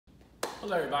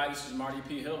Hello everybody, this is Marty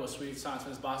P with Sweet Science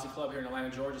Fitness Boxing Club here in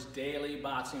Atlanta, Georgia's daily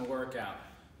boxing workout.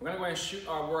 We're going to go ahead and shoot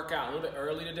our workout a little bit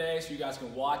early today so you guys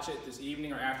can watch it this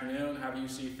evening or afternoon, however you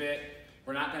see fit.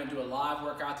 We're not going to do a live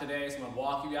workout today, so I'm going to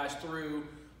walk you guys through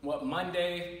what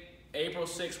Monday, April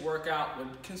 6th workout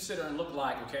would consider and look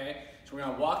like, okay? So we're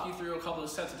going to walk you through a couple of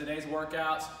sets of today's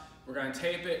workouts. We're going to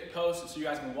tape it, post it so you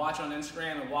guys can watch it on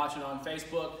Instagram and watch it on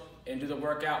Facebook and do the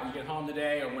workout when you get home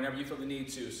today or whenever you feel the need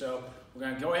to. So we're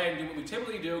going to go ahead and do what we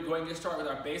typically do. Go ahead and get started with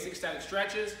our basic static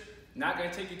stretches. Not going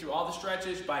to take you through all the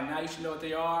stretches. By now you should know what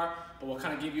they are, but we'll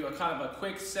kind of give you a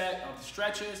quick set of the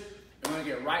stretches. And we're going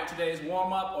to get right to today's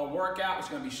warm-up or workout. It's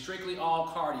going to be strictly all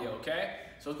cardio, okay?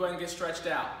 So let's go ahead and get stretched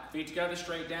out. Feet together,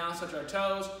 straight down, touch our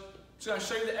toes. Just going to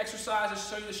show you the exercises,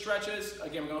 show you the stretches.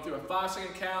 Again, we're going through a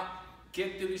 5-second count.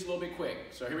 Get through these a little bit quick.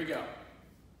 So here we go.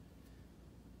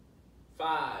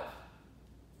 5,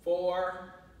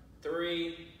 4,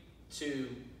 3, 2,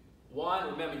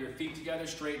 1. Remember your feet together,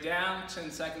 straight down.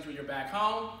 10 seconds when you're back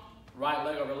home. Right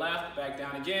leg over left, back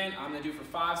down again. I'm going to do for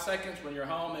 5 seconds. When you're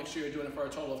home, make sure you're doing it for a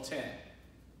total of 10.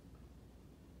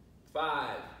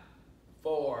 5,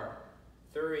 4,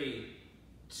 3,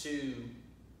 2,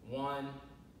 1,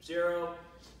 0.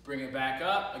 Bring it back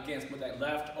up. Again, put that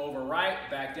left over right,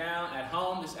 back down. At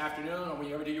home this afternoon or when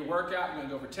you ever do your workout, you're going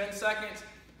to go for 10 seconds.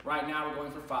 Right now we're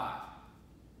going for 5.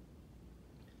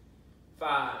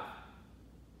 5,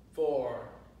 4,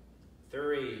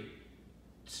 3,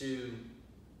 2,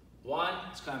 1.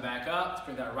 Let's come back up. Let's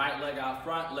bring that right leg out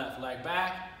front, left leg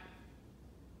back.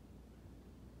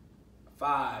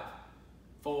 5,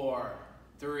 4,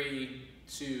 3,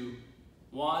 2,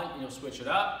 1. And you'll switch it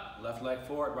up. Left leg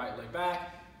forward, right leg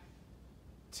back.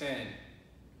 10,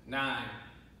 9,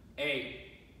 8,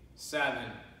 7,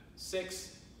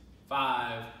 6,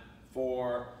 5,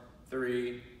 4,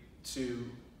 3, 2,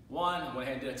 1. I went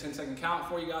ahead and did a 10-second count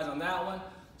for you guys on that one.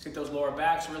 Let's get those lower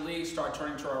backs released. Start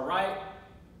turning to our right.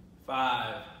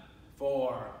 5,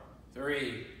 4,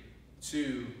 3,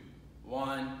 2,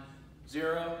 1,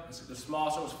 0. Let's get the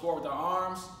small circles forward with our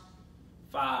arms.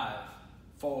 5,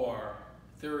 4,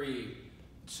 3,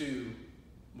 2,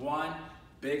 1.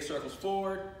 Big circles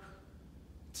forward.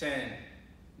 10,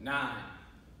 9,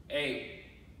 8,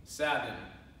 7,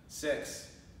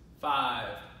 6, 5,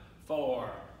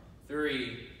 4,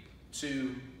 3,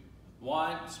 2,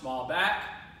 1. Small back.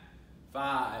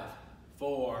 5,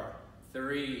 4,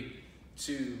 3,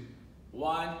 2,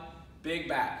 1. Big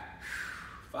back.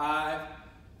 5,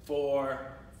 4,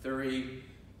 3,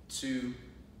 2,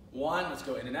 1. Let's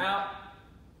go in and out.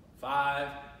 5,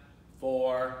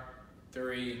 4,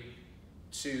 3,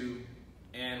 2,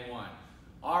 and 1.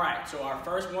 All right, so our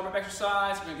first warm-up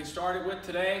exercise we're going to get started with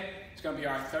today. It's going to be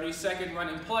our 30-second run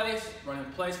in place. Run in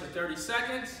place for 30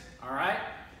 seconds. All right.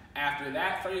 After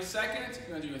that 30 seconds,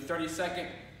 we're going to do a 30-second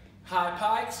high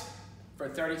pikes for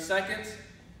 30 seconds.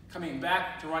 Coming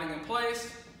back to running in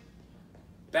place,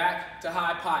 back to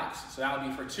high pikes. So that will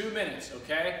be for 2 minutes,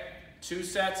 okay? 2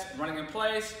 sets running in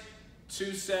place,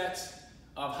 2 sets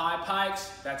of high pikes.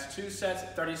 That's 2 sets,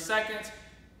 30 seconds.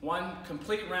 1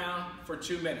 complete round for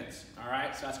 2 minutes, all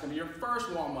right? So that's going to be your first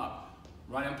warm-up.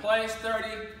 Run in place, 30,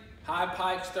 high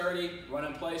pikes, 30, run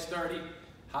in place, 30,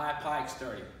 high pikes,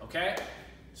 30, okay?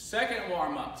 Second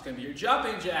warm-up is going to be your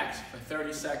jumping jacks for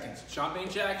 30 seconds. Jumping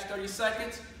jacks, 30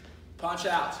 seconds. Punch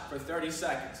outs for 30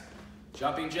 seconds.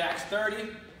 Jumping jacks, 30.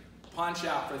 Punch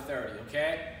out for 30,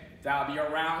 okay? That'll be your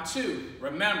round 2.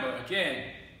 Remember, again,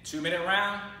 2-minute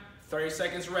round, 30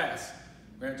 seconds rest.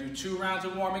 We're going to do 2 rounds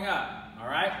of warming up, all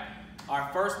right? Our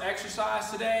first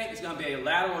exercise today is going to be a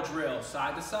lateral drill,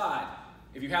 side to side.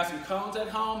 If you have some cones at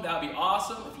home, that'll be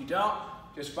awesome. If you don't,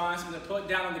 just find something to put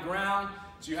down on the ground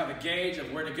so you have a gauge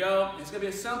of where to go. It's going to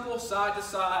be a simple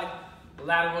side-to-side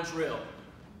lateral drill.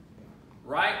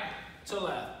 Right to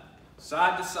left,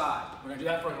 side to side. We're going to do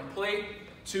that for a complete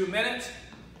 2 minutes.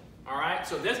 All right,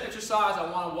 so this exercise,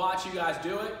 I want to watch you guys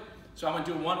do it. So I'm going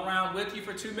to do 1 round with you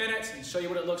for 2 minutes and show you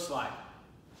what it looks like.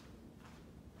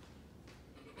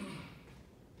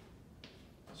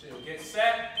 So you'll get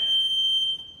set.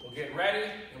 We'll get ready,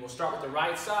 and we'll start with the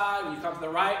right side. When you come to the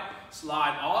right,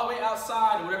 slide all the way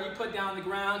outside, and whatever you put down on the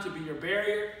ground to be your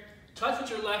barrier. Touch with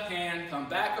your left hand, come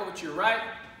back over to your right,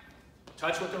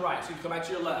 touch with the right. So you come back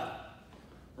to your left.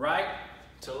 Right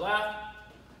to left,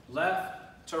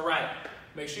 left to right.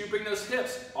 Make sure you bring those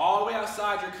hips all the way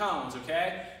outside your cones,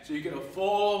 okay? So you get a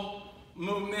full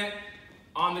movement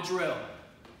on the drill.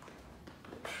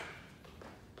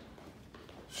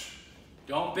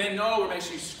 Don't bend over, make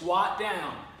sure you squat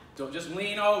down. Don't just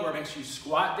lean over, make sure you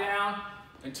squat down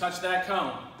and touch that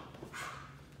cone.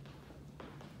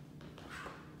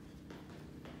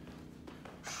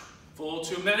 Full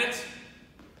 2 minutes.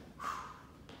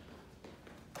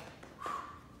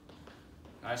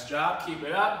 Nice job, keep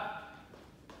it up.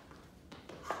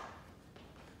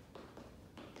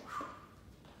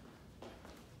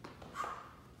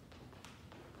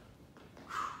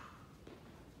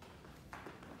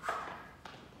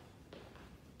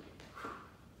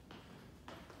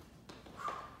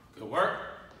 Good work.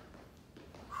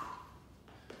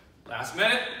 Last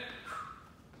minute.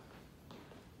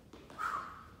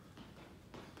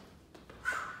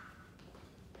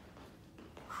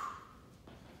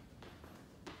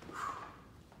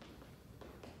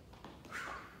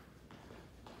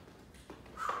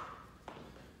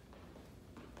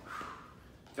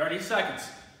 Thirty seconds.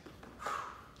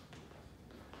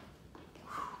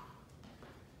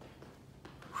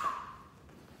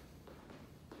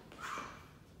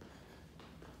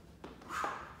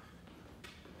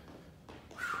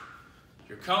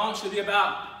 Your cone should be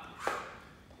about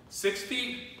 6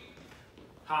 feet.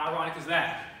 How ironic is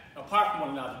that? Apart from one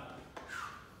another.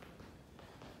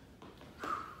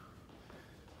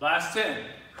 Last 10.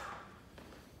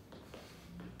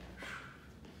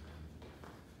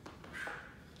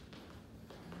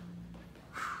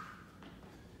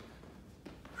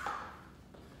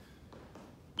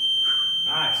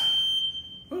 Nice.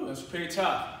 Ooh, that's pretty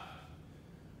tough.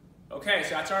 Okay, so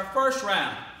that's our first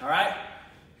round, all right?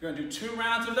 You're gonna do 2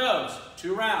 rounds of those,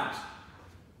 2 rounds.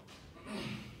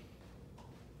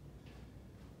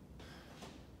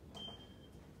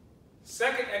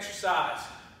 Second exercise,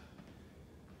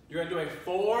 you're gonna do a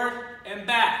forward and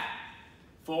back.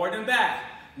 Forward and back.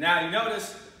 Now you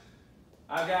notice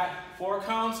I've got 4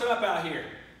 cones set up out here.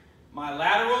 My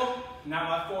lateral, now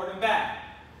my forward and back.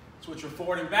 Switch your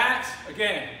forward and backs.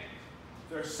 Again,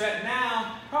 they're set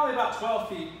now probably about 12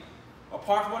 feet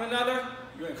apart from one another.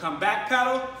 You're gonna come back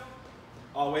pedal,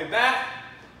 all the way back,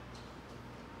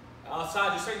 outside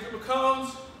your second group of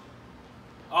cones,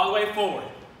 all the way forward.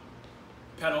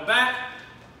 Pedal back,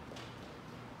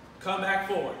 come back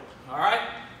forward, all right?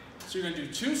 So you're gonna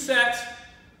do 2 sets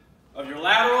of your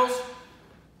laterals,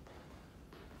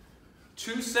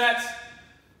 2 sets,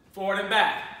 forward and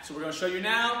back. So we're gonna show you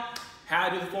now how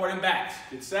to do the forward and backs.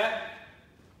 Get set.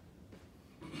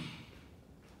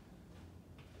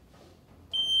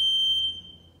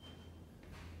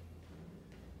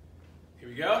 Here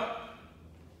we go.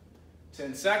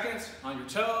 10 seconds on your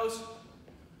toes.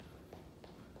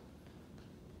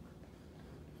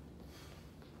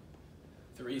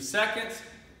 Three seconds.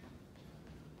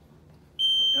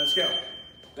 And let's go.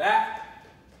 Back.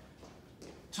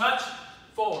 Touch.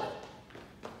 Forward.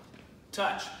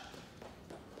 Touch.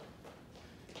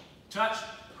 Touch.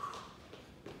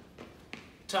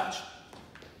 Touch.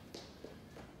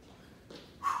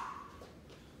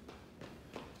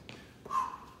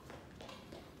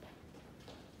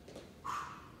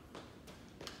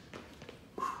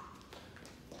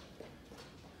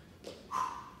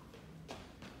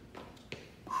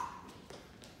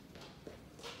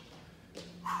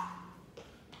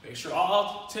 Make sure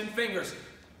all 10 fingers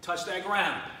touch that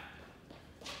ground.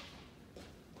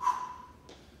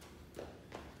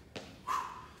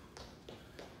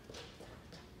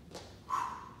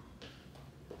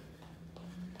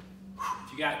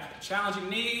 If you got challenging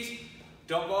knees,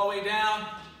 don't go all the way down.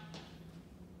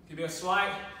 Give me a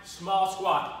slight, small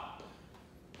squat.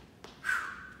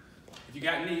 If you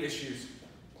got knee issues,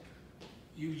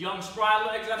 you young spry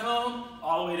legs at home,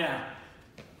 all the way down.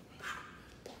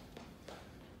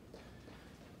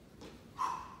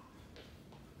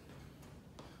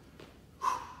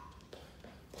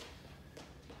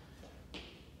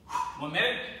 One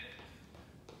minute.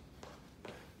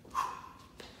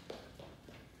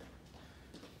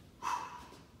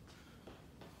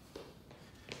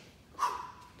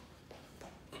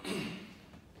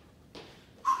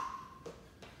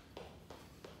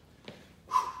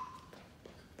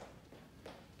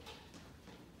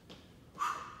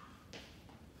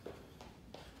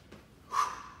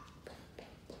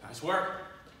 Nice work.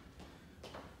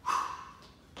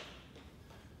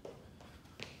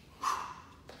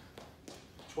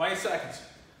 Twenty seconds.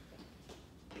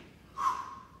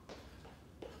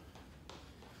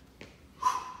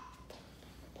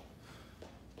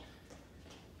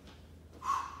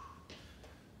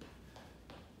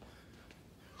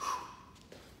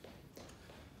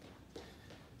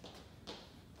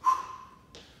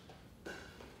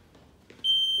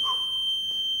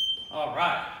 All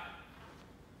right.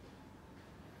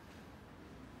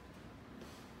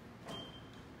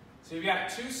 So you've got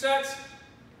 2 sets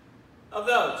of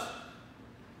those,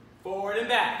 forward and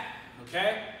back,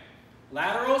 okay?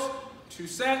 Laterals, 2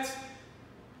 sets,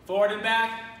 forward and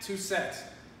back, 2 sets.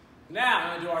 Now, we're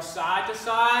going to do our side to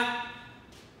side,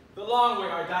 the long way,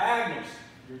 our diagonals.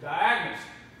 Your diagonals.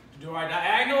 To do our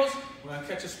diagonals, we're going to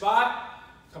catch a spot,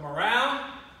 come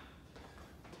around,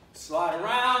 slide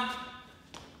around,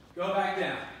 go back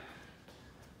down.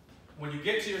 When you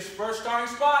get to your first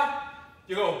starting spot,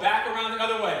 you go back around the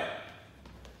other way.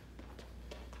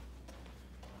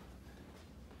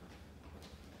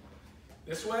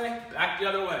 This way, back the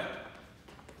other way.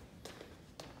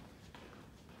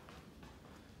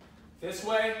 This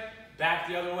way, back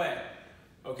the other way.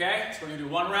 Okay, so we're going to do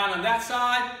one round on that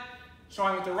side,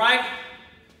 starting with the right.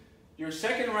 Your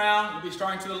second round will be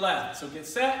starting to the left. So get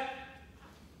set.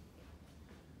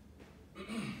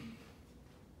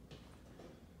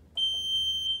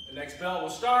 The next bell will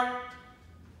start.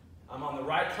 I'm on the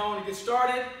right cone to get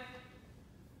started.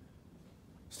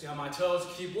 Stay on my toes,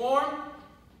 keep warm.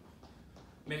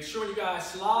 Make sure you guys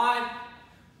slide.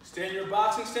 Stay in your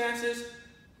boxing stances.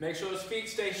 Make sure those feet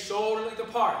stay shoulder length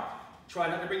apart. Try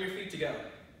not to bring your feet together.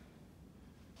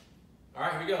 All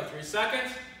right, here we go. 3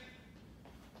 seconds.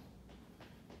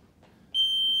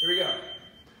 Here we go.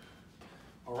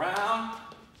 Around.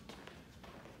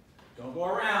 Don't go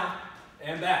around.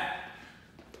 And back.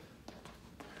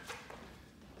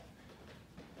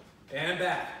 And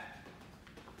back.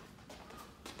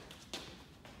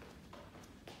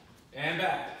 And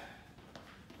back.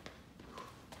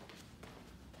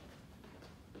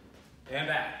 And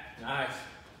back. Nice.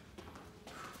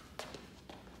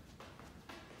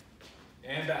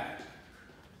 And back.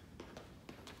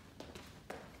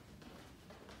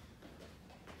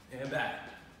 And back.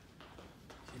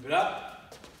 Keep it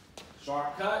up.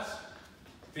 Sharp cuts.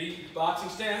 Feet, boxing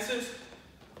stances.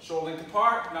 Shoulder length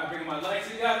apart. Not bringing my legs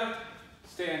together.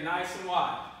 Staying nice and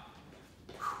wide.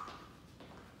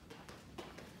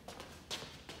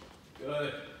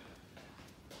 Good.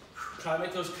 Try to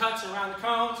make those cuts around the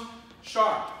cones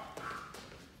sharp.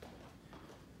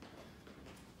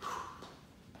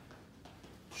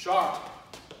 Sharp.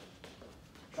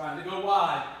 Trying to go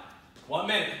wide. 1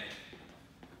 minute.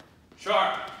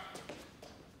 Sharp.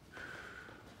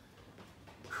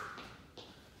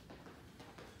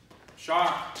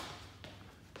 Sharp.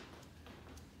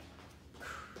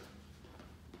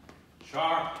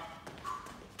 Sharp.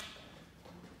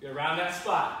 Get around that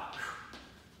spot.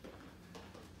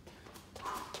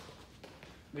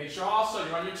 Make sure also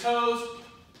you're on your toes.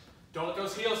 Don't let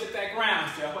those heels hit that ground.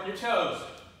 Stay up on your toes.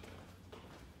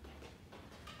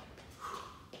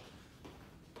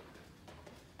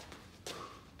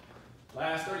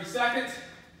 Last 30 seconds.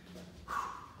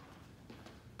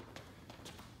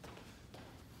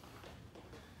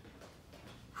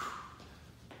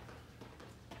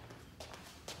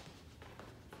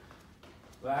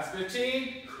 Last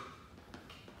 15.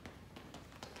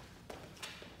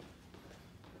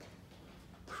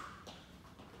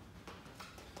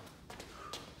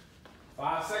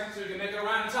 5 seconds so you can make it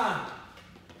around in time.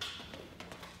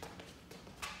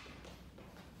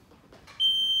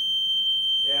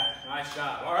 Yeah, nice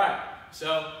job. All right,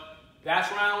 so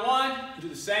that's round 1. You do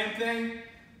the same thing,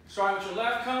 starting with your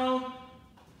left cone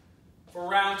for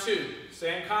round 2.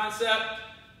 Same concept.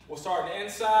 We'll start on the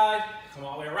inside, come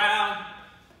all the way around,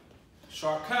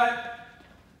 sharp cut,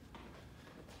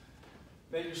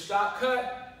 make your stop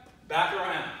cut, back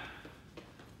around,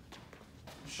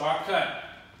 sharp cut.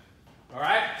 All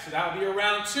right, so that will be your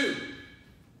round 2,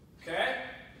 okay?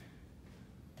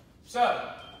 So,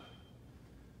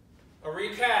 a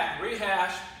recap,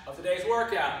 rehash of today's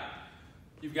workout.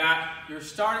 You've got your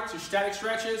static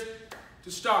stretches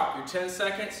to start. Your 10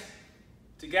 seconds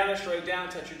together, straight down,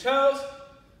 touch your toes.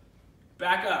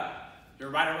 Back up. Your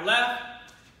right over left.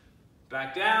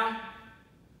 Back down.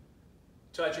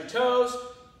 Touch your toes.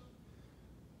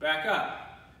 Back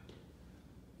up.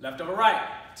 Left over right.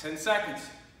 10 seconds.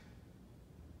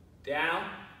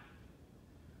 Down.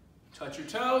 Touch your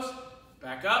toes.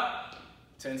 Back up.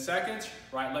 10 seconds.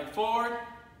 Right leg forward.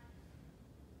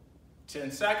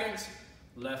 10 seconds.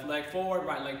 Left leg forward.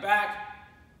 Right leg back.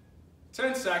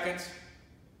 10 seconds.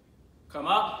 Come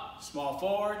up. Small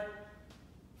forward.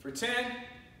 For 10,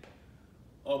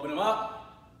 open them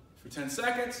up for 10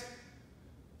 seconds,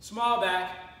 small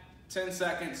back, 10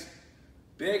 seconds,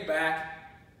 big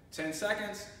back, 10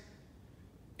 seconds,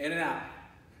 in and out,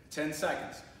 10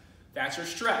 seconds. That's your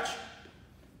stretch.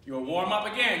 You'll warm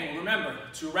up again. Remember,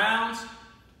 2 rounds,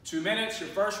 2 minutes. Your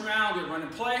first round, we run in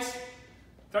place,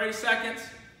 30 seconds,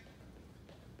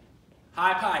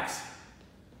 high pikes,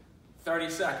 30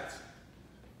 seconds.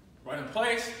 Run in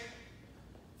place,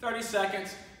 30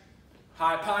 seconds,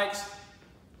 high pikes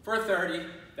for 30.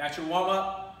 That's your warm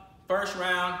up. First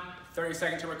round, 30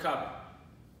 seconds to recover.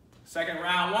 Second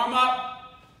round warm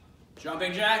up,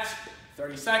 Jumping jacks,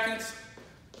 30 seconds.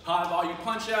 High volume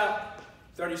punch out,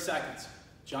 30 seconds.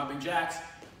 Jumping jacks,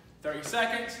 30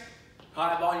 seconds.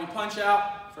 High volume punch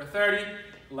out for 30.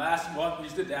 Last one, we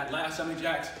just did that. Last jumping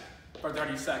jacks for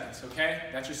 30 seconds, okay?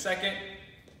 That's your second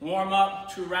warm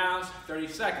up, 2 rounds, 30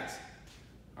 seconds.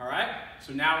 All right,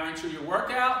 so now we're into your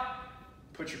workout.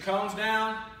 Put your cones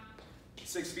down,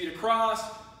 6 feet across,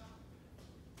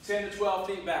 10 to 12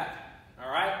 feet back.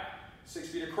 All right, 6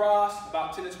 feet across,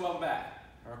 about 10 to 12 back.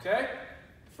 Okay,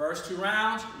 first 2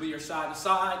 rounds will be your side to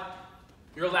side,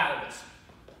 your laterals.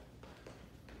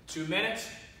 2 minutes,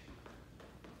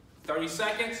 30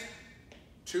 seconds,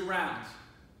 2 rounds.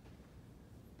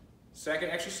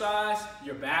 Second exercise,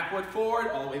 your backward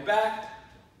forward, all the way back.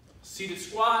 Seated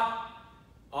squat,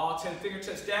 all 10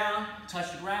 fingertips down,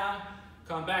 touch the ground,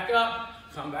 come back up,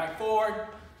 come back forward,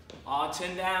 all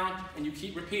 10 down, and you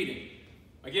keep repeating.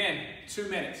 Again, 2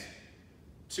 minutes,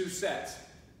 2 sets.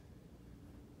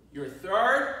 Your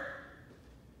third,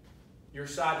 your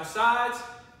side to sides.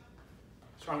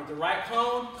 Start with the right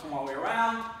cone, come all the way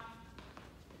around.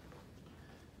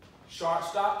 Sharp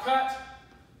stop cut,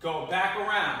 go back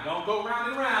around. Don't go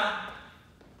round and round.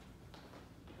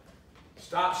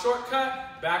 Stop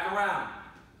shortcut, back around.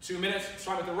 2 minutes,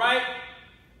 start with the right.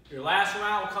 Your last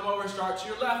round will come over and start to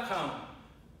your left cone.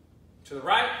 To the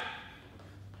right.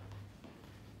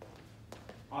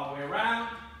 All the way around.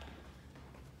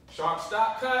 Sharp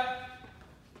stop cut,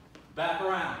 back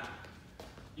around.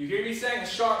 You hear me saying a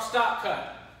sharp stop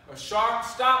cut. A sharp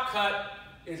stop cut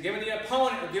is giving the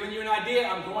opponent or giving you an idea,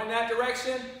 I'm going that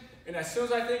direction, and as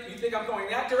soon as you think I'm going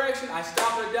that direction, I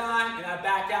stop at a dime and I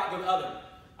back out, go the other.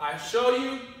 I show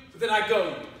you, but then I go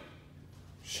you.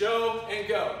 Show and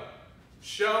go.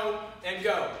 Show and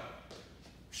go.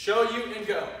 Show you and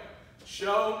go.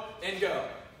 Show and go.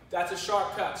 That's a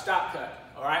sharp cut, stop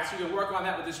cut. All right, so you can work on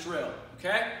that with this drill,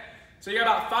 okay? So you got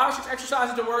about 5 or 6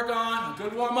 exercises to work on, a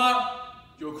good warm up,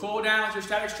 your cool downs, your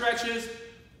static stretches.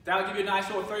 That'll give you a nice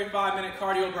little 35-minute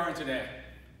cardio burn today.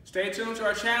 Stay tuned to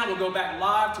our channel. We'll go back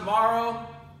live tomorrow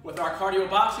with our cardio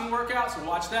boxing workout, so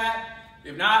watch that.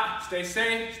 If not, stay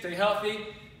safe, stay healthy.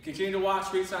 Continue to watch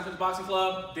Street Science Boxing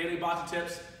Club, daily boxing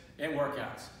tips and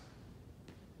workouts.